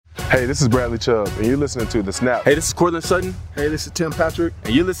Hey, this is Bradley Chubb, and you're listening to The Snap. Hey, this is Cortland Sutton. Hey, this is Tim Patrick.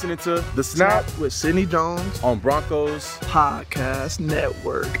 And you're listening to The Snap with Sidney Jones on Broncos Podcast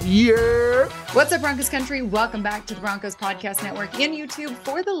Network. Yeah. What's up, Broncos country? Welcome back to the Broncos Podcast Network and YouTube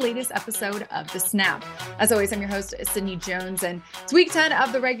for the latest episode of The Snap. As always, I'm your host, Sidney Jones, and it's week 10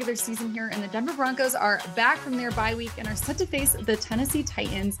 of the regular season here, and the Denver Broncos are back from their bye week and are set to face the Tennessee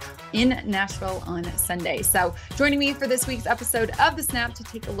Titans in Nashville on Sunday. So joining me for this week's episode of The Snap to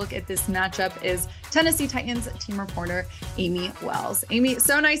take a look at this matchup is Tennessee Titans team reporter, Amie Wells. Amie,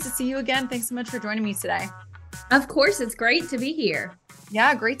 so nice to see you again. Thanks so much for joining me today. Of course, it's great to be here.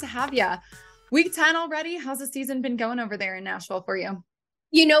 Yeah, great to have you. Week 10 already. How's the season been going over there in Nashville for you?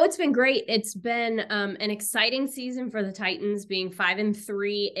 You know, it's been great. It's been an exciting season for the Titans. Being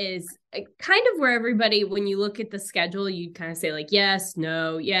 5-3 is kind of where everybody, when you look at the schedule, you kind of say like, yes,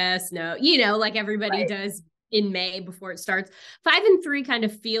 no, you know, like everybody does in May before it starts. 5-3 kind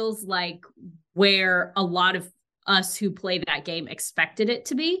of feels like where a lot of us who play that game expected it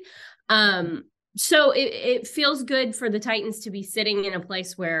to be. So it feels good for the Titans to be sitting in a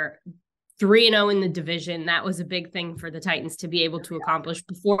place where 3-0 in the division. That was a big thing for the Titans to be able to accomplish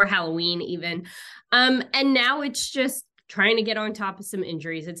before Halloween even. And now it's just trying to get on top of some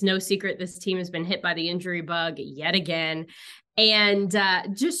injuries. It's no secret this team has been hit by the injury bug yet again. And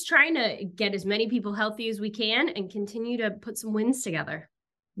just trying to get as many people healthy as we can and continue to put some wins together.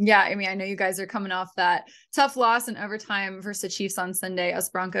 Yeah, I mean, I know you guys are coming off that tough loss in overtime versus the Chiefs on Sunday. Us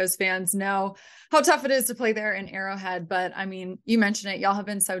Broncos fans know how tough it is to play there in Arrowhead. But I mean, you mentioned it. Y'all have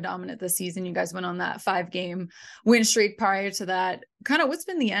been so dominant this season. You guys went on that 5-game win streak prior to that. Kind of what's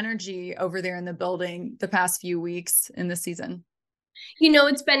been the energy over there in the building the past few weeks in this season? You know,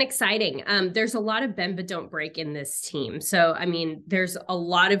 it's been exciting. There's a lot of bend but don't break in this team. So, I mean, there's a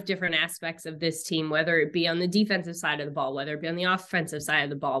lot of different aspects of this team, whether it be on the defensive side of the ball, whether it be on the offensive side of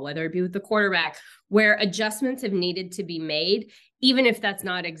the ball, whether it be with the quarterback, where adjustments have needed to be made, even if that's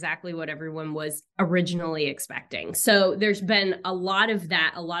not exactly what everyone was originally expecting. So there's been a lot of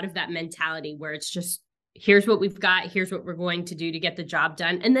that mentality where it's just, here's what we've got, here's what we're going to do to get the job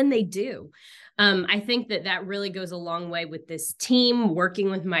done. And then they do. I think that really goes a long way with this team,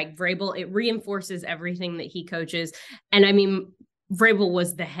 working with Mike Vrabel. It reinforces everything that he coaches. And I mean, Vrabel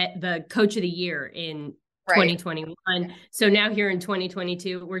was the coach of the year in 2021. So now here in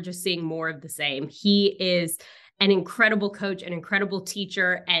 2022, we're just seeing more of the same. He is an incredible coach, an incredible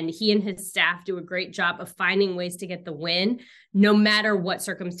teacher, and he and his staff do a great job of finding ways to get the win, no matter what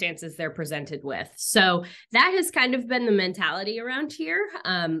circumstances they're presented with. So that has kind of been the mentality around here.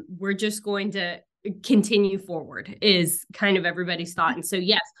 We're just going to continue forward is kind of everybody's thought. And so,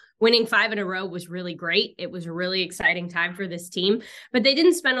 yes, winning 5 in a row was really great. It was a really exciting time for this team, but they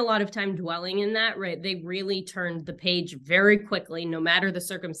didn't spend a lot of time dwelling in that, right? They really turned the page very quickly, no matter the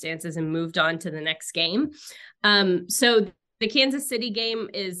circumstances, and moved on to the next game. So the Kansas City game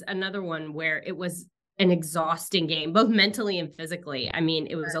is another one where it was an exhausting game, both mentally and physically. I mean,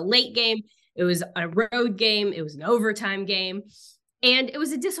 it was a late game. It was a road game. It was an overtime game. And it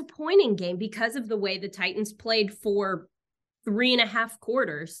was a disappointing game because of the way the Titans played for 3.5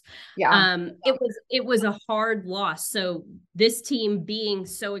 quarters. It was a hard loss. So this team being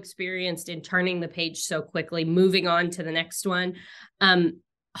so experienced in turning the page so quickly, moving on to the next one,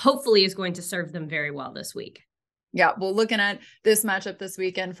 hopefully is going to serve them very well this week. Yeah, well, looking at this matchup this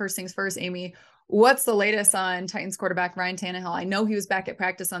weekend, first things first, Amie, what's the latest on Titans quarterback Ryan Tannehill? I know he was back at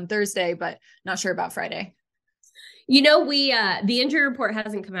practice on Thursday, but not sure about Friday. You know, the injury report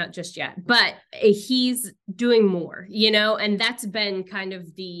hasn't come out just yet, but he's doing more, you know, and that's been kind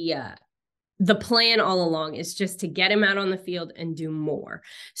of the plan all along, is just to get him out on the field and do more.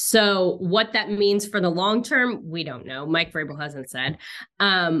 So what that means for the long term, we don't know. Mike Vrabel hasn't said.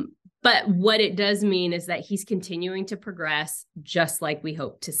 But what it does mean is that he's continuing to progress just like we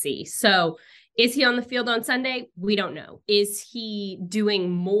hope to see. So is he on the field on Sunday? We don't know. Is he doing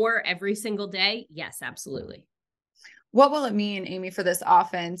more every single day? Yes, absolutely. What will it mean, Amie, for this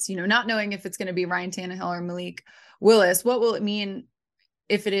offense? You know, not knowing if it's going to be Ryan Tannehill or Malik Willis, what will it mean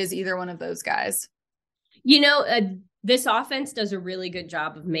if it is either one of those guys? You know, this offense does a really good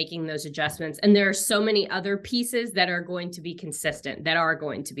job of making those adjustments. And there are so many other pieces that are going to be consistent, that are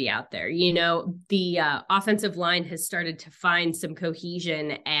going to be out there. You know, the offensive line has started to find some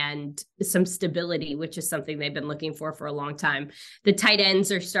cohesion and some stability, which is something they've been looking for a long time. The tight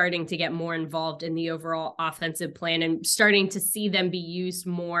ends are starting to get more involved in the overall offensive plan and starting to see them be used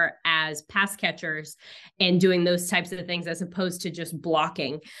more as pass catchers and doing those types of things as opposed to just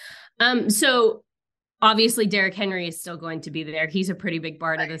blocking. So obviously Derrick Henry is still going to be there. He's a pretty big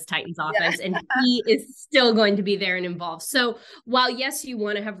part of this Titans offense, and he is still going to be there and involved. So while, yes, you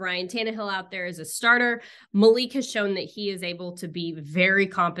want to have Ryan Tannehill out there as a starter, Malik has shown that he is able to be very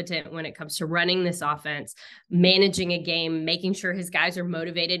competent when it comes to running this offense, managing a game, making sure his guys are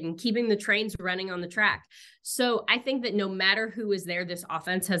motivated, and keeping the trains running on the track. So I think that no matter who is there, this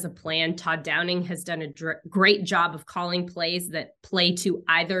offense has a plan. Todd Downing has done a great job of calling plays that play to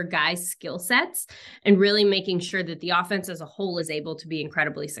either guy's skill sets and really making sure that the offense as a whole is able to be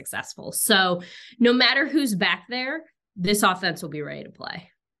incredibly successful. So no matter who's back there, this offense will be ready to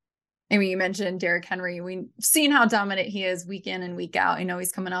play. Amie, you mentioned Derrick Henry. We've seen how dominant he is week in and week out. I know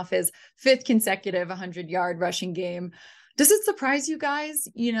he's coming off his 5th consecutive 100-yard rushing game. Does it surprise you guys,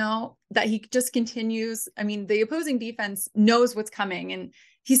 that he just continues? I mean, the opposing defense knows what's coming, and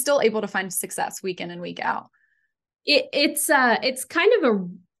he's still able to find success week in and week out. It's kind of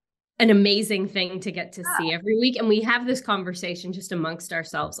an amazing thing to get to see every week. And we have this conversation just amongst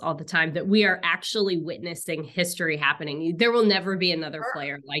ourselves all the time that we are actually witnessing history happening. There will never be another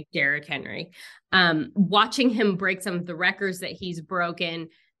player like Derrick Henry. Watching him break some of the records that he's broken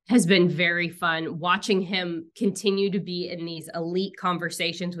has been very fun. Watching him continue to be in these elite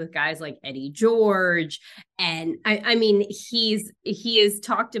conversations with guys like Eddie George. And I mean, he is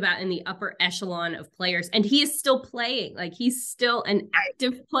talked about in the upper echelon of players, and he is still playing. Like, he's still an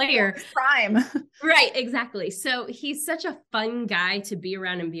active player. Prime. Right, exactly. So he's such a fun guy to be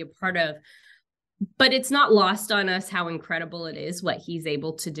around and be a part of. But it's not lost on us how incredible it is what he's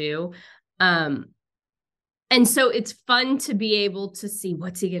able to do. And so it's fun to be able to see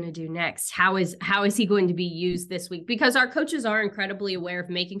what's he going to do next. How is he going to be used this week? Because our coaches are incredibly aware of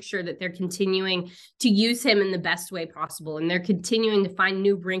making sure that they're continuing to use him in the best way possible. And they're continuing to find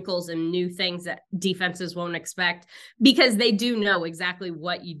new wrinkles and new things that defenses won't expect, because they do know exactly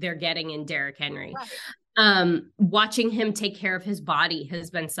what they're getting in Derrick Henry. Right. Watching him take care of his body has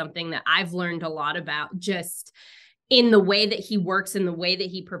been something that I've learned a lot about, just in the way that he works and the way that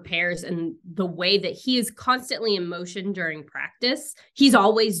he prepares and the way that he is constantly in motion during practice. He's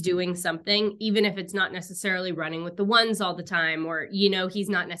always doing something, even if it's not necessarily running with the ones all the time, or, he's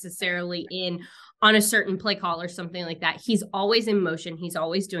not necessarily on a certain play call or something like that. He's always in motion. He's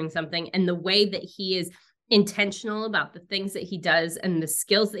always doing something. And the way that he is intentional about the things that he does and the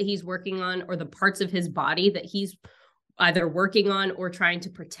skills that he's working on, or the parts of his body that he's either working on or trying to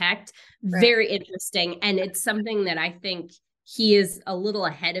protect. Right. Very interesting. And it's something that I think he is a little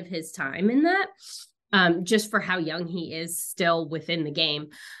ahead of his time in that, just for how young he is still within the game.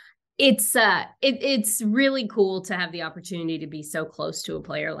 It's really cool to have the opportunity to be so close to a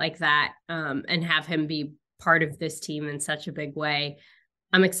player like that, and have him be part of this team in such a big way.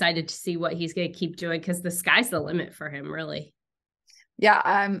 I'm excited to see what he's going to keep doing, because the sky's the limit for him, really. Yeah,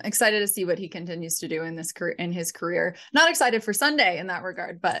 I'm excited to see what he continues to do in his career. Not excited for Sunday in that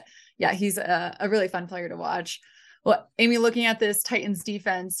regard, but yeah, he's a really fun player to watch. Well, Amie, looking at this Titans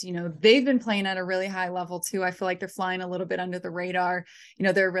defense, they've been playing at a really high level too. I feel like they're flying a little bit under the radar.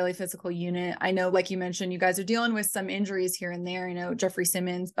 They're a really physical unit. I know, like you mentioned, you guys are dealing with some injuries here and there. Jeffrey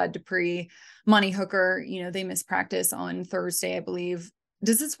Simmons, Bud Dupree, Monty Hooker, they missed practice on Thursday, I believe.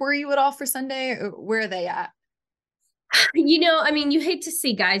 Does this worry you at all for Sunday? Where are they at? You hate to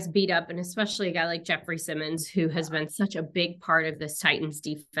see guys beat up, and especially a guy like Jeffrey Simmons, who has been such a big part of this Titans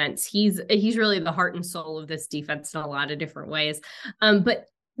defense. He's really the heart and soul of this defense in a lot of different ways. But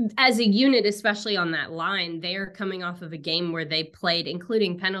as a unit, especially on that line, they are coming off of a game where they played,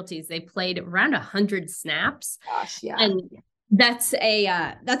 including penalties, they played around 100 snaps. Gosh, yeah. And that's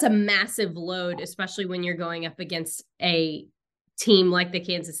a massive load, especially when you're going up against a team like the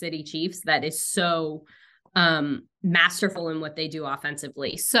Kansas City Chiefs that is so masterful in what they do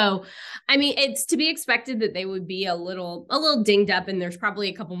offensively. So, it's to be expected that they would be a little dinged up, and there's probably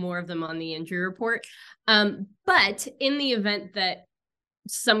a couple more of them on the injury report. But in the event that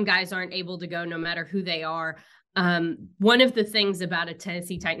some guys aren't able to go, no matter who they are, one of the things about a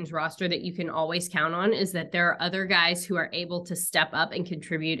Tennessee Titans roster that you can always count on is that there are other guys who are able to step up and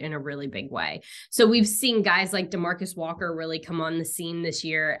contribute in a really big way. So we've seen guys like DeMarcus Walker really come on the scene this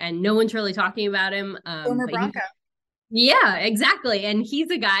year, and no one's really talking about him. Former Bronco. Yeah, exactly. And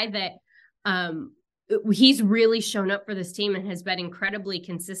he's a guy that he's really shown up for this team and has been incredibly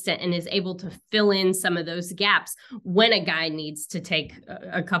consistent and is able to fill in some of those gaps when a guy needs to take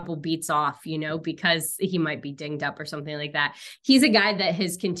a couple beats off, because he might be dinged up or something like that. He's a guy that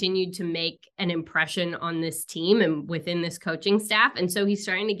has continued to make an impression on this team and within this coaching staff. And so he's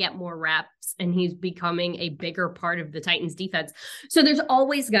starting to get more reps, and he's becoming a bigger part of the Titans defense. So there's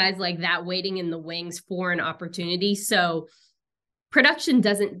always guys like that waiting in the wings for an opportunity. So production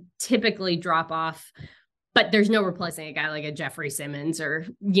doesn't typically drop off but there's no replacing a guy like a Jeffrey Simmons or,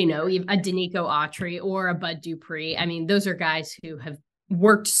 you know, a Danico Autry or a Bud Dupree. I mean, those are guys who have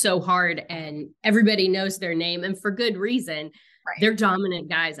worked so hard and everybody knows their name, and for good reason. Right. They're dominant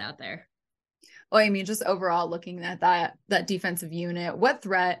guys out there. Well, I mean, just overall looking at that defensive unit, what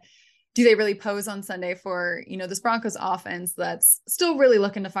threat do they really pose on Sunday for, you know, this Broncos offense that's still really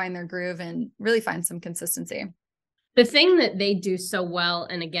looking to find their groove and really find some consistency? The thing that they do so well,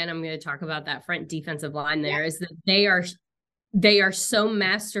 and again, I'm going to talk about that front defensive line there, is that they are so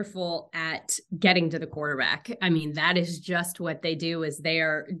masterful at getting to the quarterback. I mean, that is just what they do, is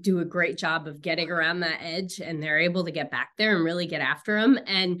do a great job of getting around that edge, and they're able to get back there and really get after them.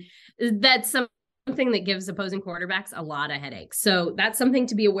 And that's something that gives opposing quarterbacks a lot of headaches. So that's something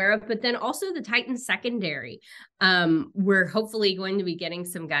to be aware of. But then also the Titans secondary. We're hopefully going to be getting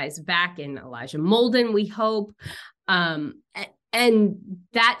some guys back in Elijah Molden, we hope. And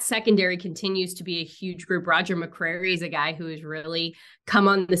that secondary continues to be a huge group. Roger McCreary is a guy who has really come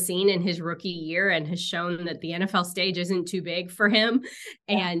on the scene in his rookie year and has shown that the NFL stage isn't too big for him.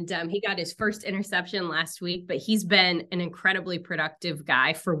 And he got his first interception last week, but he's been an incredibly productive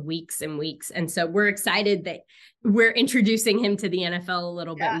guy for weeks and weeks. And so we're excited that we're introducing him to the NFL a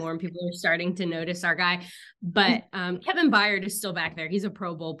little bit more, and people are starting to notice our guy. But Kevin Byard is still back there. He's a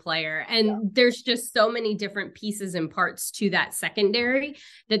Pro Bowl player. And there's just so many different pieces and parts to that secondary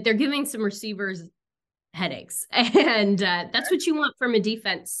that they're giving some receivers headaches. And that's what you want from a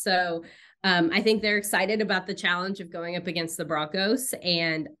defense. So I think they're excited about the challenge of going up against the Broncos.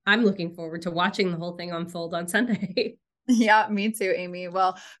 And I'm looking forward to watching the whole thing unfold on Sunday. Yeah, me too, Amie.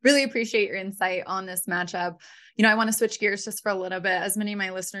 Well, really appreciate your insight on this matchup. You know, I want to switch gears just for a little bit. As many of my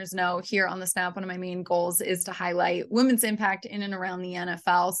listeners know, here on the Snap, one of my main goals is to highlight women's impact in and around the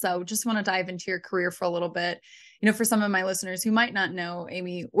NFL. So just want to dive into your career for a little bit. You know, for some of my listeners who might not know,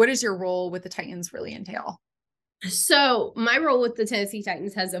 Amie, what does your role with the Titans really entail? So my role with the Tennessee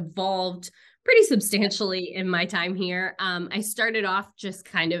Titans has evolved pretty substantially in my time here. I started off just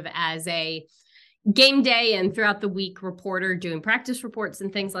kind of as a game day and throughout the week reporter doing practice reports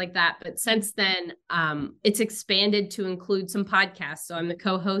and things like that. But since then, it's expanded to include some podcasts. So I'm the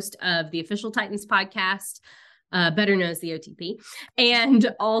co-host of the Official Titans podcast, better known as the OTP,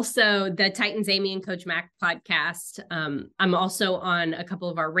 and also the Titans Amie and Coach Mac podcast. I'm also on a couple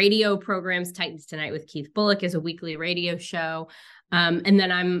of our radio programs. Titans Tonight with Keith Bullock is a weekly radio show. And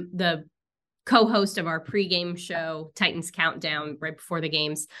then I'm the co-host of our pregame show, Titans Countdown, right before the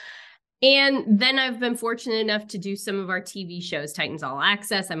games. And then I've been fortunate enough to do some of our TV shows, Titans All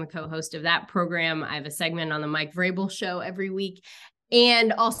Access. I'm a co-host of that program. I have a segment on the Mike Vrabel show every week,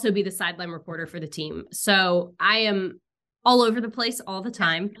 and also be the sideline reporter for the team. So I am all over the place all the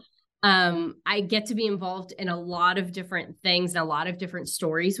time. I get to be involved in a lot of different things and a lot of different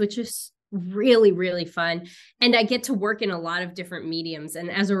stories, which is really, really fun. And I get to work in a lot of different mediums.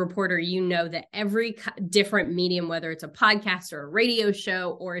 And as a reporter, you know that every different medium, whether it's a podcast or a radio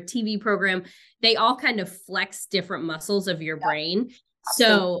show or a TV program, they all kind of flex different muscles of your brain.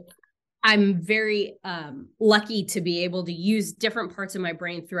 So I'm very lucky to be able to use different parts of my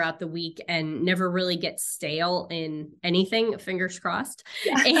brain throughout the week and never really get stale in anything, fingers crossed,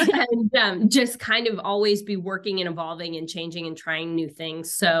 and just kind of always be working and evolving and changing and trying new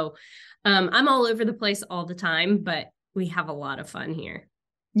things. So I'm all over the place all the time, but we have a lot of fun here.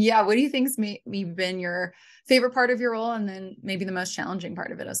 Yeah. What do you think's been your favorite part of your role, and then maybe the most challenging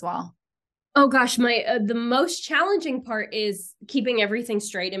part of it as well? Oh gosh, the most challenging part is keeping everything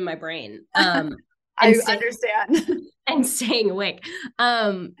straight in my brain. I understand. And staying awake.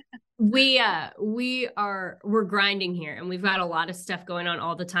 We're grinding here, and we've got a lot of stuff going on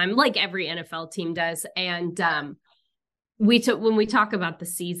all the time, like every NFL team does. And when we talk about the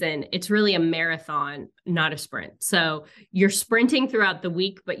season, it's really a marathon, not a sprint. So you're sprinting throughout the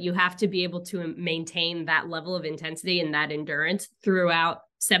week, but you have to be able to maintain that level of intensity and that endurance throughout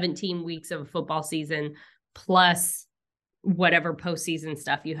 17 weeks of a football season, plus whatever postseason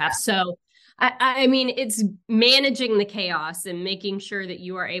stuff you have. So, I mean, it's managing the chaos and making sure that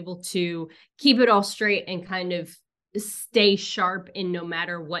you are able to keep it all straight and kind of stay sharp in no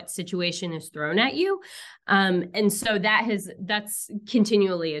matter what situation is thrown at you. And so that's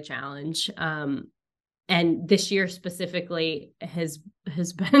continually a challenge. And this year specifically has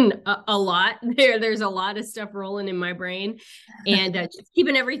been a lot. There's a lot of stuff rolling in my brain, and just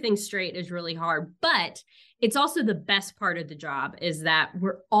keeping everything straight is really hard. But it's also the best part of the job, is that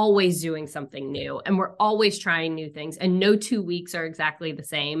we're always doing something new and we're always trying new things, and no 2 weeks are exactly the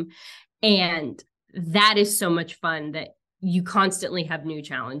same. And that is so much fun, that you constantly have new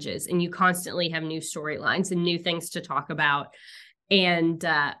challenges and you constantly have new storylines and new things to talk about. And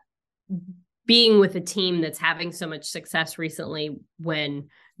being with a team that's having so much success recently, when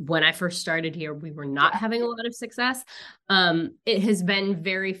I first started here, we were not having a lot of success. It has been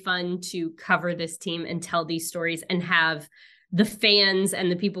very fun to cover this team and tell these stories and have the fans and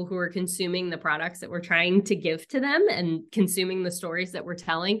the people who are consuming the products that we're trying to give to them and consuming the stories that we're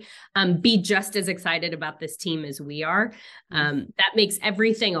telling, be just as excited about this team as we are. That makes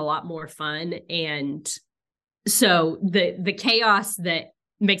everything a lot more fun. And so the chaos that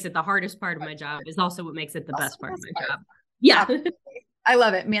makes it the hardest part of my job is also what makes it the best part of my job. Yeah. I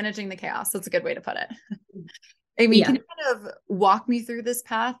love it. Managing the chaos. That's a good way to put it. Amie, can you kind of walk me through this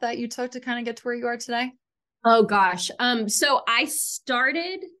path that you took to kind of get to where you are today? Oh gosh. So I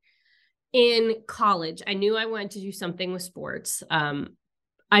started in college. I knew I wanted to do something with sports.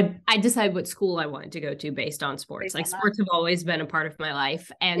 I decided what school I wanted to go to based on sports. Like sports have always been a part of my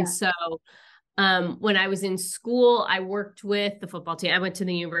life. And so when I was in school, I worked with the football team. I went to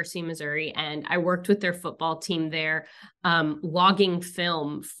the University of Missouri and I worked with their football team there, logging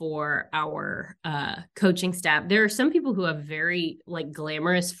film for our coaching staff. There are some people who have very like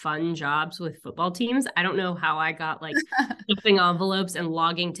glamorous, fun jobs with football teams. I don't know how I got like stuffing envelopes and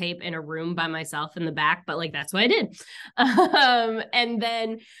logging tape in a room by myself in the back, but like that's what I did. And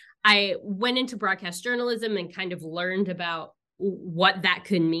then I went into broadcast journalism and kind of learned about what that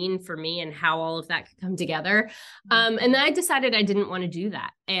could mean for me and how all of that could come together. And then I decided I didn't want to do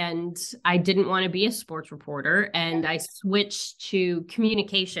that. And I didn't want to be a sports reporter. And I switched to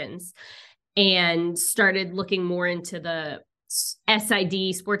communications and started looking more into the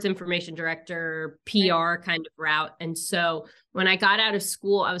SID, sports information director, PR kind of route. And so when I got out of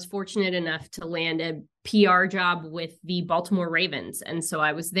school, I was fortunate enough to land a PR job with the Baltimore Ravens. And so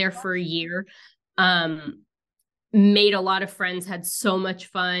I was there for a year. Made a lot of friends, had so much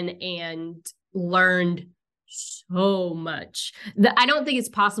fun, and learned so much. I don't think it's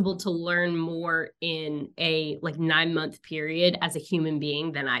possible to learn more in a like 9-month period as a human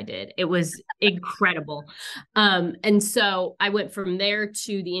being than I did. It was incredible. And so I went from there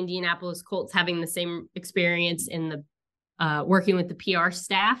to the Indianapolis Colts, having the same experience in the working with the PR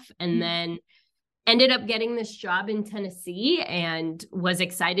staff, and then ended up getting this job in Tennessee and was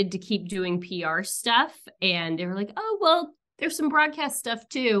excited to keep doing PR stuff. And they were like, oh, well, there's some broadcast stuff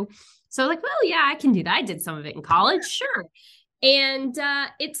too. So like, well, yeah, I can do that. I did some of it in college. Sure. And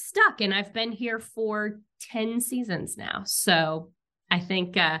it stuck. And I've been here for 10 seasons now. So I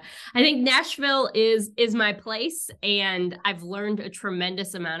think Nashville is my place. And I've learned a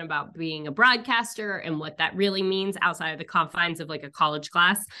tremendous amount about being a broadcaster and what that really means outside of the confines of like a college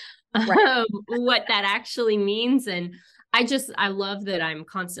class. Right. What that actually means. And I love that I'm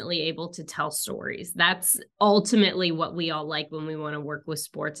constantly able to tell stories. That's ultimately what we all like when we want to work with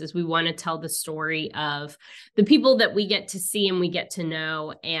sports, is we want to tell the story of the people that we get to see and we get to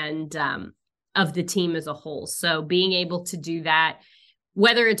know, and of the team as a whole. So being able to do that,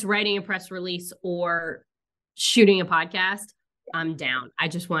 whether it's writing a press release or shooting a podcast, I'm down. I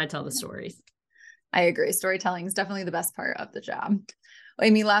just want to tell the stories. I agree. Storytelling is definitely the best part of the job.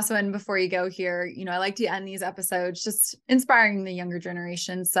 Amie, last one before you go here. I like to end these episodes just inspiring the younger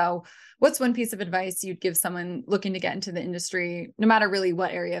generation. So what's one piece of advice you'd give someone looking to get into the industry, no matter really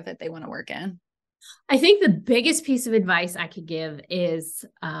what area of it they want to work in? I think the biggest piece of advice I could give is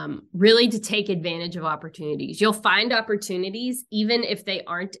really to take advantage of opportunities. You'll find opportunities, even if they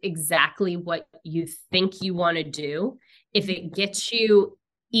aren't exactly what you think you want to do. If it gets you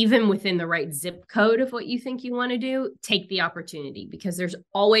even within the right zip code of what you think you want to do, take the opportunity, because there's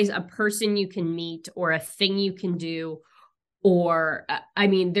always a person you can meet or a thing you can do. Or,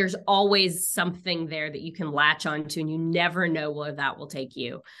 there's always something there that you can latch onto, and you never know where that will take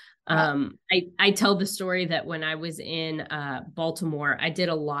you. I tell the story that when I was in Baltimore, I did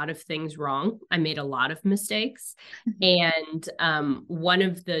a lot of things wrong. I made a lot of mistakes. And one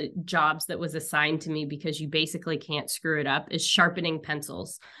of the jobs that was assigned to me, because you basically can't screw it up, is sharpening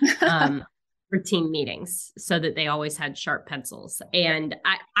pencils for team meetings, so that they always had sharp pencils. And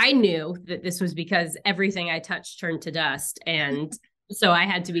I knew that this was because everything I touched turned to dust. And so I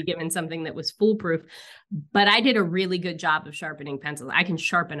had to be given something that was foolproof, but I did a really good job of sharpening pencils. I can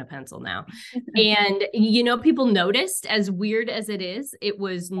sharpen a pencil now. And, people noticed, as weird as it is, it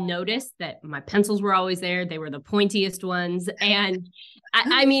was noticed that my pencils were always there. They were the pointiest ones. And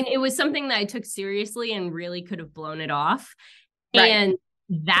it was something that I took seriously and really could have blown it off. Right. And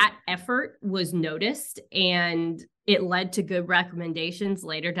that effort was noticed, and it led to good recommendations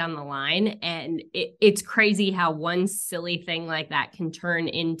later down the line. And it's crazy how one silly thing like that can turn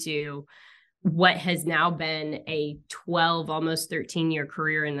into what has now been a 12, almost 13-year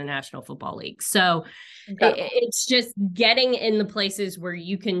career in the National Football League. So it's just getting in the places where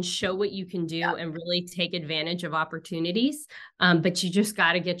you can show what you can do and really take advantage of opportunities. But you just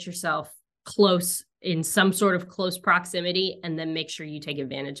got to get yourself close in some sort of close proximity and then make sure you take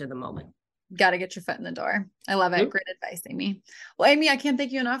advantage of the moment. Got to get your foot in the door. I love it. Great advice, Amie. Well, Amie, I can't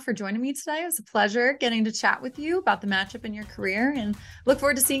thank you enough for joining me today. It was a pleasure getting to chat with you about the matchup in your career, and look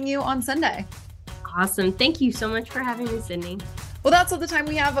forward to seeing you on Sunday. Awesome. Thank you so much for having me, Sydney. Well, that's all the time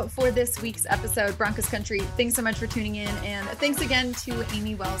we have for this week's episode. Broncos Country, thanks so much for tuning in. And thanks again to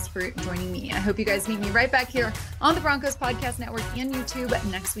Amie Wells for joining me. I hope you guys meet me right back here on the Broncos Podcast Network and YouTube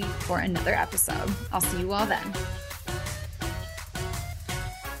next week for another episode. I'll see you all then.